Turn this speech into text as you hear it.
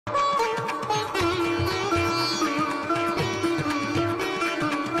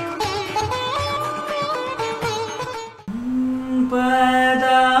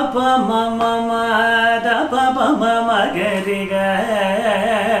pada pa ma ma ma da pa pa ma ma ga ri ga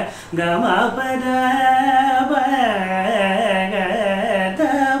ga ma pa da pa ga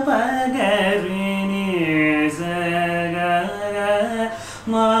da pa ga ri ni sa ga ga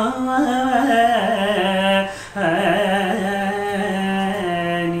ma ma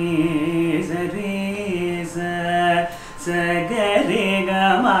ni sa ri sa sa ga ri ga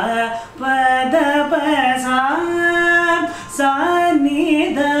ma pa da pa sa sa ni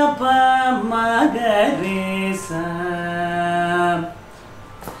da pa ma ga ri sa.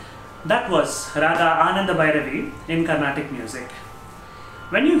 That was Raga Anandha Bhairavi in Carnatic music.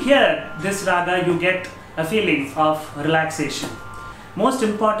 When you hear this raga, you get a feeling of relaxation. Most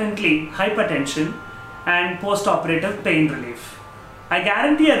importantly, hypertension and post-operative pain relief. I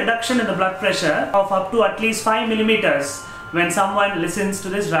guarantee a reduction in the blood pressure of up to at least 5 millimeters when someone listens to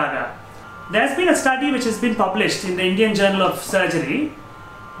this raga. There has been a study which has been published in the Indian Journal of Surgery.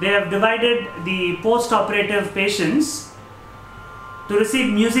 They have divided the post-operative patients to receive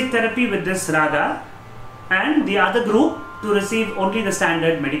music therapy with this raga and the other group to receive only the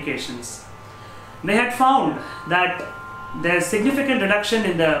standard medications. They had found that there is significant reduction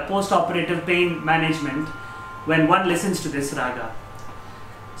in the post-operative pain management when one listens to this raga.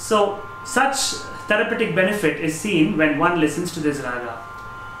 So such therapeutic benefit is seen when one listens to this raga.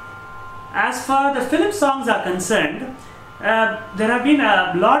 As far the film songs are concerned, there have been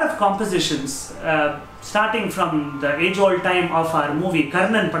a lot of compositions starting from the age-old time of our movie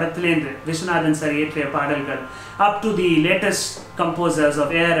Karnan Padathilendu Vishwanathan sir iyetriya paadalgal up to the latest composers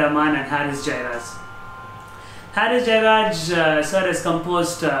of A.R. Rahman and Haris Jayaraj. Haris Jayaraj sir has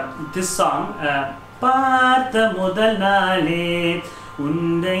composed this song Partha Mudal Nale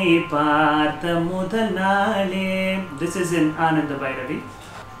Undai Partha Mudal Nale. This is in Anandha Bhairavi.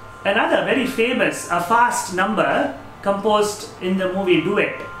 Another very famous, a fast number composed in the movie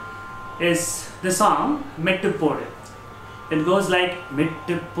Duet is the song Mettu Podu. It goes like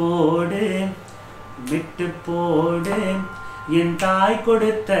Mettu Podu, Mettu Podu, En Thai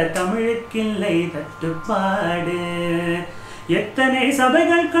Kodutha Tamizhukkillai Thattupaadu. எத்தனை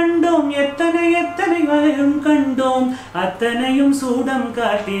சபைகள் கண்டோம் எத்தனை வகையும் கண்டோம் அத்தனையும் சூடம்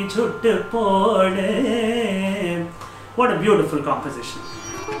காட்டி சுட்டு போடு. What a beautiful composition.